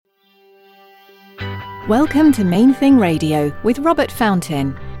Welcome to Main Thing Radio with Robert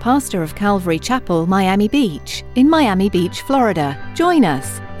Fountain, pastor of Calvary Chapel, Miami Beach, in Miami Beach, Florida. Join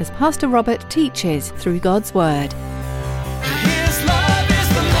us as Pastor Robert teaches through God's Word. His love is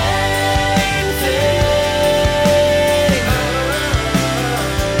the main thing.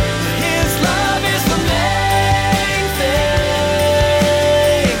 His love is the main thing.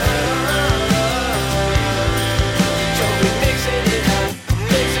 So we're mixing it up,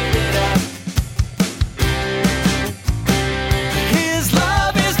 mixing it up. His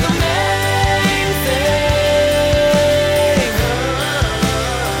love is the main thing.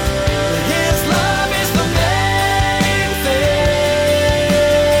 His love is the main thing.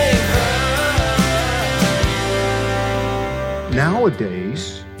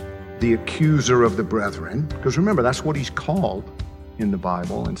 Nowadays, the accuser of the brethren, because remember, that's what he's called in the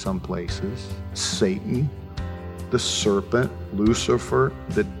Bible in some places, Satan, the serpent, Lucifer,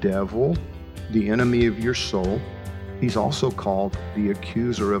 the devil, the enemy of your soul. He's also called the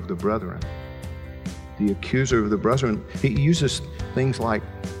accuser of the brethren. The accuser of the brethren, he uses things like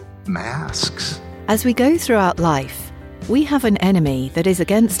masks. As we go throughout life, we have an enemy that is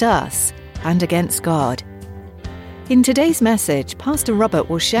against us and against God. In today's message, Pastor Robert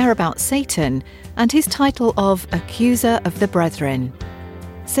will share about Satan and his title of Accuser of the Brethren.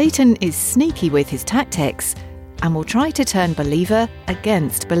 Satan is sneaky with his tactics and will try to turn believer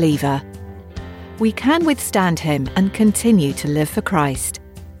against believer. We can withstand him and continue to live for Christ.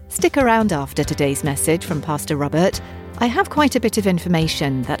 Stick around after today's message from Pastor Robert. I have quite a bit of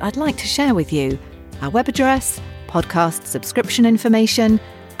information that I'd like to share with you. Our web address, podcast subscription information,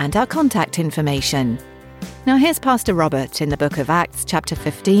 and our contact information. Now here's Pastor Robert in the book of Acts chapter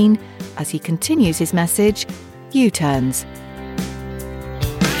 15 as he continues his message, U-Turns.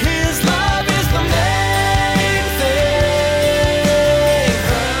 His love is the main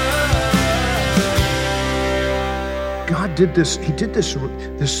thing. God did this, he did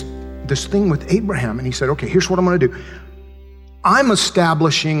this thing with Abraham, and he said, okay, here's what I'm going to do. I'm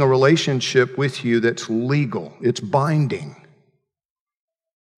establishing a relationship with you that's legal. It's binding.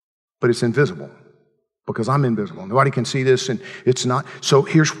 But it's invisible because I'm invisible. Nobody can see this, and it's not. So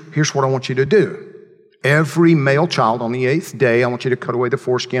here's what I want you to do. Every male child on the 8th day, I want you to cut away the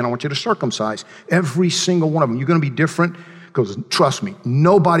foreskin. I want you to circumcise every single one of them. You're going to be different because, trust me,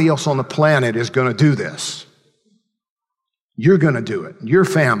 nobody else on the planet is going to do this. You're going to do it. Your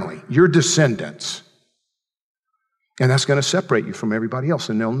family, your descendants. And that's going to separate you from everybody else.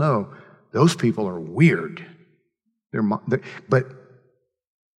 And they'll know those people are weird. But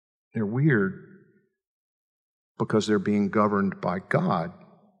they're weird because they're being governed by God,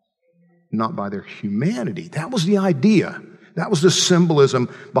 not by their humanity. That was the idea. That was the symbolism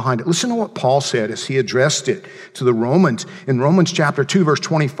behind it. Listen to what Paul said as he addressed it to the Romans. In Romans chapter 2, verse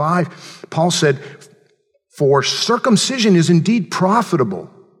 25, Paul said, "For circumcision is indeed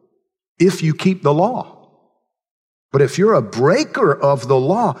profitable if you keep the law. But if you're a breaker of the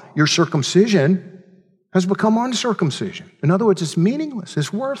law, your circumcision has become uncircumcision." In other words, it's meaningless.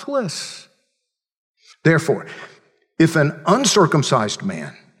 It's worthless. Therefore, if an uncircumcised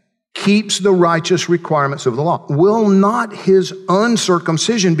man keeps the righteous requirements of the law, will not his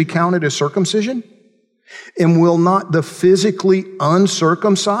uncircumcision be counted as circumcision? And will not the physically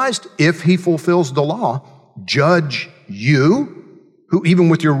uncircumcised, if he fulfills the law, judge you, who even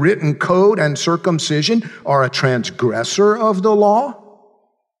with your written code and circumcision are a transgressor of the law?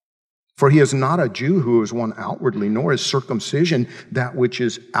 For he is not a Jew who is one outwardly, nor is circumcision that which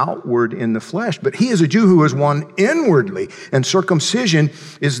is outward in the flesh, but he is a Jew who is one inwardly, and circumcision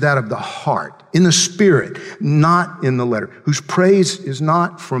is that of the heart, in the spirit, not in the letter, whose praise is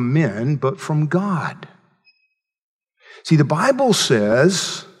not from men, but from God. See, the Bible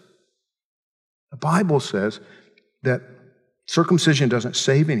says that circumcision doesn't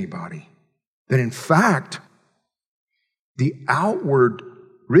save anybody. That in fact, the outward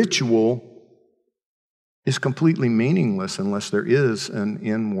ritual is completely meaningless unless there is an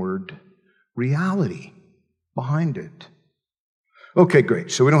inward reality behind it. Okay, great.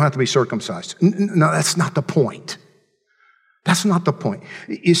 So we don't have to be circumcised. No, that's not the point. That's not the point.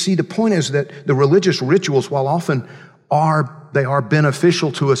 You see, the point is that the religious rituals, while often they are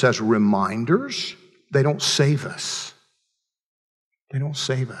beneficial to us as reminders, they don't save us. They don't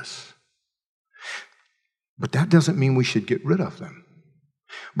save us. But that doesn't mean we should get rid of them.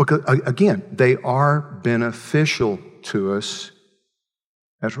 Because, again, they are beneficial to us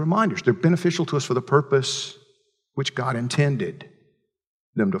as reminders. They're beneficial to us for the purpose which God intended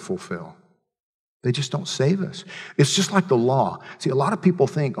them to fulfill. They just don't save us. It's just like the law. See, a lot of people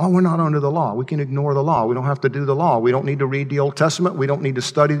think, oh, we're not under the law. We can ignore the law. We don't have to do the law. We don't need to read the Old Testament. We don't need to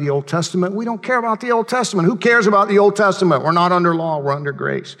study the Old Testament. We don't care about the Old Testament. Who cares about the Old Testament? We're not under law. We're under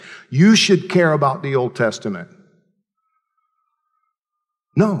grace. You should care about the Old Testament.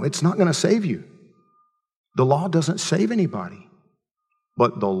 No, it's not going to save you. The law doesn't save anybody.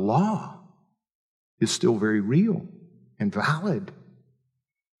 But the law is still very real and valid.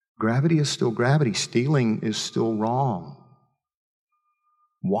 Gravity is still gravity. Stealing is still wrong.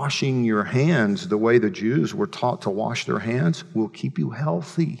 Washing your hands the way the Jews were taught to wash their hands will keep you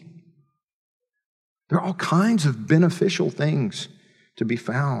healthy. There are all kinds of beneficial things to be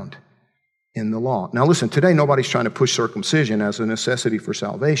found in the law. Now listen, today nobody's trying to push circumcision as a necessity for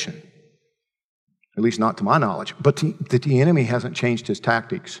salvation. At least not to my knowledge. But the enemy hasn't changed his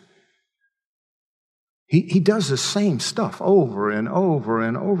tactics. He does the same stuff over and over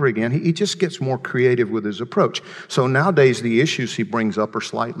and over again. He just gets more creative with his approach. So nowadays, the issues he brings up are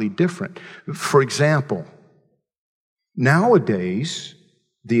slightly different. For example, nowadays,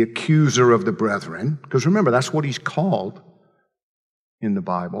 the accuser of the brethren, because remember, that's what he's called in the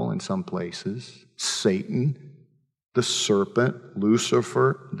Bible in some places, Satan, the serpent,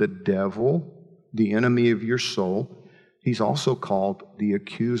 Lucifer, the devil, the enemy of your soul. He's also called the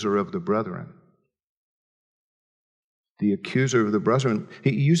accuser of the brethren. The accuser of the brethren,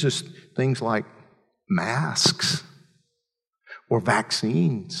 he uses things like masks or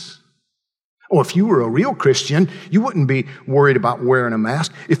vaccines. Or if you were a real Christian, you wouldn't be worried about wearing a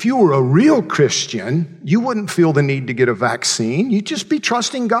mask. If you were a real Christian, you wouldn't feel the need to get a vaccine. You'd just be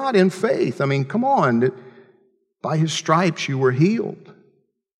trusting God in faith. I mean, come on. By his stripes you were healed.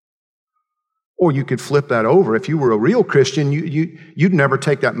 Or you could flip that over. If you were a real Christian, you'd never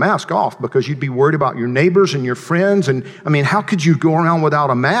take that mask off because you'd be worried about your neighbors and your friends. And I mean, how could you go around without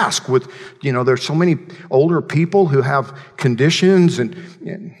a mask with, there's so many older people who have conditions and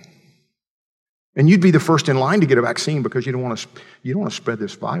you'd be the first in line to get a vaccine because you don't want to spread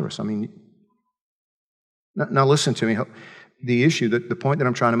this virus. I mean, now listen to me. The issue, the point that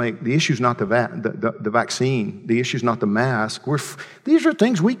I'm trying to make, the issue is not the vaccine. The issue is not the mask. These are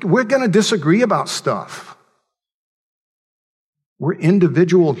things we're going to disagree about stuff. We're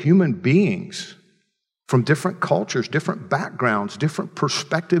individual human beings from different cultures, different backgrounds, different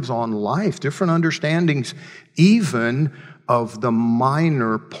perspectives on life, different understandings, even of the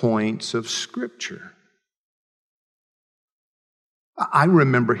minor points of Scripture. I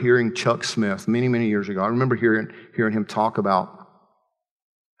remember hearing Chuck Smith many, many years ago. I remember hearing him talk about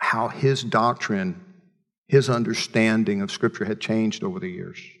how his doctrine, his understanding of Scripture had changed over the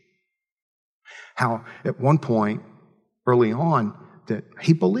years. How at one point, early on, that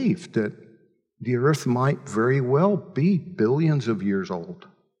he believed that the earth might very well be billions of years old.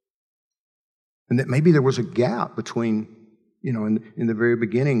 And that maybe there was a gap between in the very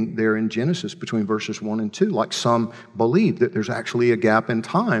beginning there in Genesis between verses 1 and 2, like some believe that there's actually a gap in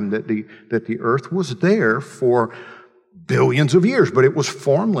time, that the earth was there for billions of years, but it was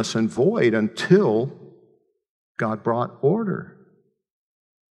formless and void until God brought order.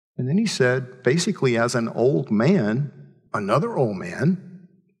 And then he said, basically as an old man, another old man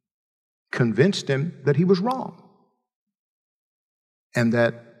convinced him that he was wrong. And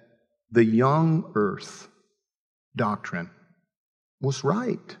that the young earth doctrine was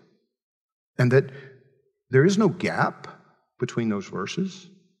right. And that there is no gap between those verses.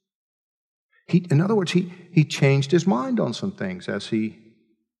 In other words, he changed his mind on some things as he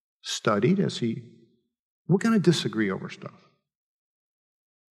studied, we're going to disagree over stuff.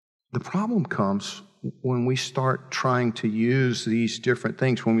 The problem comes when we start trying to use these different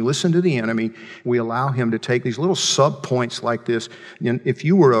things. When we listen to the enemy, we allow him to take these little sub-points like this. And if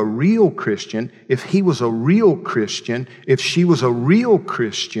you were a real Christian, if he was a real Christian, if she was a real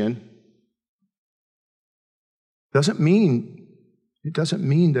Christian, it doesn't mean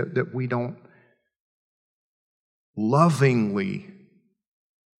that we don't lovingly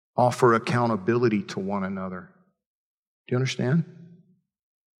offer accountability to one another. Do you understand?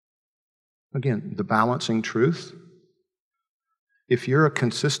 Again, the balancing truth. If you're a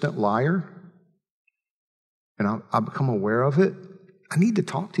consistent liar, and I become aware of it, I need to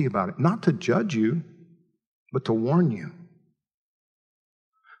talk to you about it. Not to judge you, but to warn you.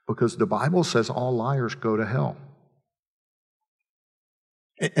 Because the Bible says all liars go to hell.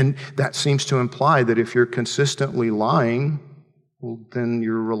 And that seems to imply that if you're consistently lying, well, then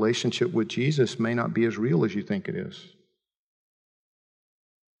your relationship with Jesus may not be as real as you think it is.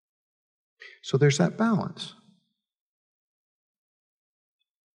 So there's that balance.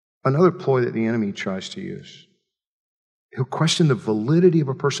 Another ploy that the enemy tries to use. He'll question the validity of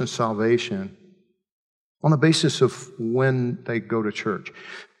a person's salvation on the basis of when they go to church.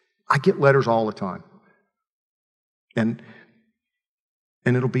 I get letters all the time. And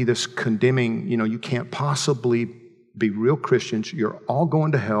it'll be this condemning, you can't possibly be real Christians. You're all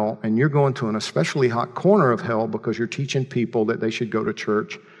going to hell, and you're going to an especially hot corner of hell because you're teaching people that they should go to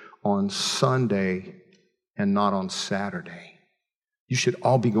church on Sunday and not on Saturday. You should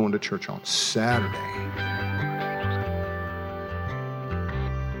all be going to church on Saturday.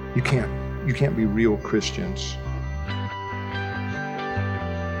 You can't be real Christians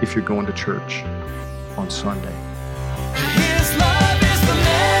if you're going to church on Sunday. His love is the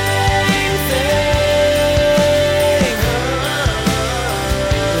main thing.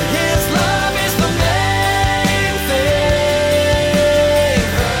 His love is the main thing.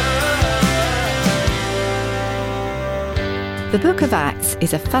 The Book of Acts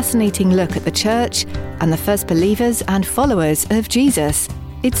is a fascinating look at the church and the first believers and followers of Jesus.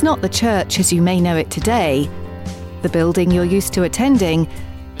 It's not the church as you may know it today, the building you're used to attending,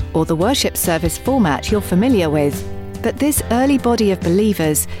 or the worship service format you're familiar with. But this early body of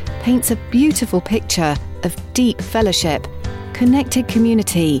believers paints a beautiful picture of deep fellowship, connected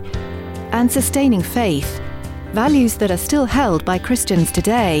community, and sustaining faith, values that are still held by Christians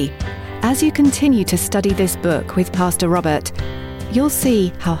today. As you continue to study this book with Pastor Robert, you'll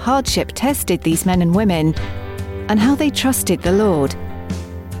see how hardship tested these men and women and how they trusted the Lord.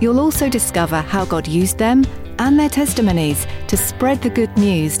 You'll also discover how God used them and their testimonies to spread the good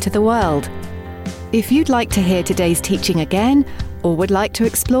news to the world. If you'd like to hear today's teaching again, or would like to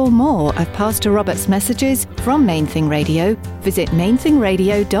explore more of Pastor Robert's messages from Main Thing Radio, visit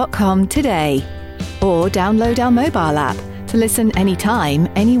mainthingradio.com today. Or download our mobile app to listen anytime,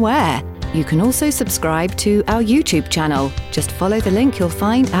 anywhere. You can also subscribe to our YouTube channel. Just follow the link you'll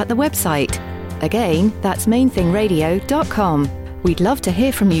find at the website. Again, that's mainthingradio.com. We'd love to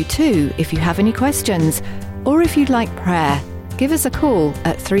hear from you too if you have any questions, or if you'd like prayer. Give us a call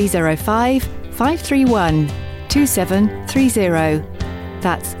at 305-531-2730.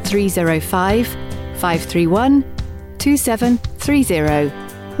 That's 305-531-2730.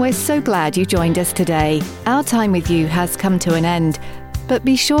 We're so glad you joined us today. Our time with you has come to an end, but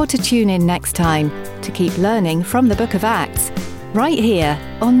be sure to tune in next time to keep learning from the Book of Acts, right here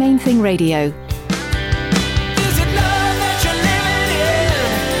on Main Thing Radio.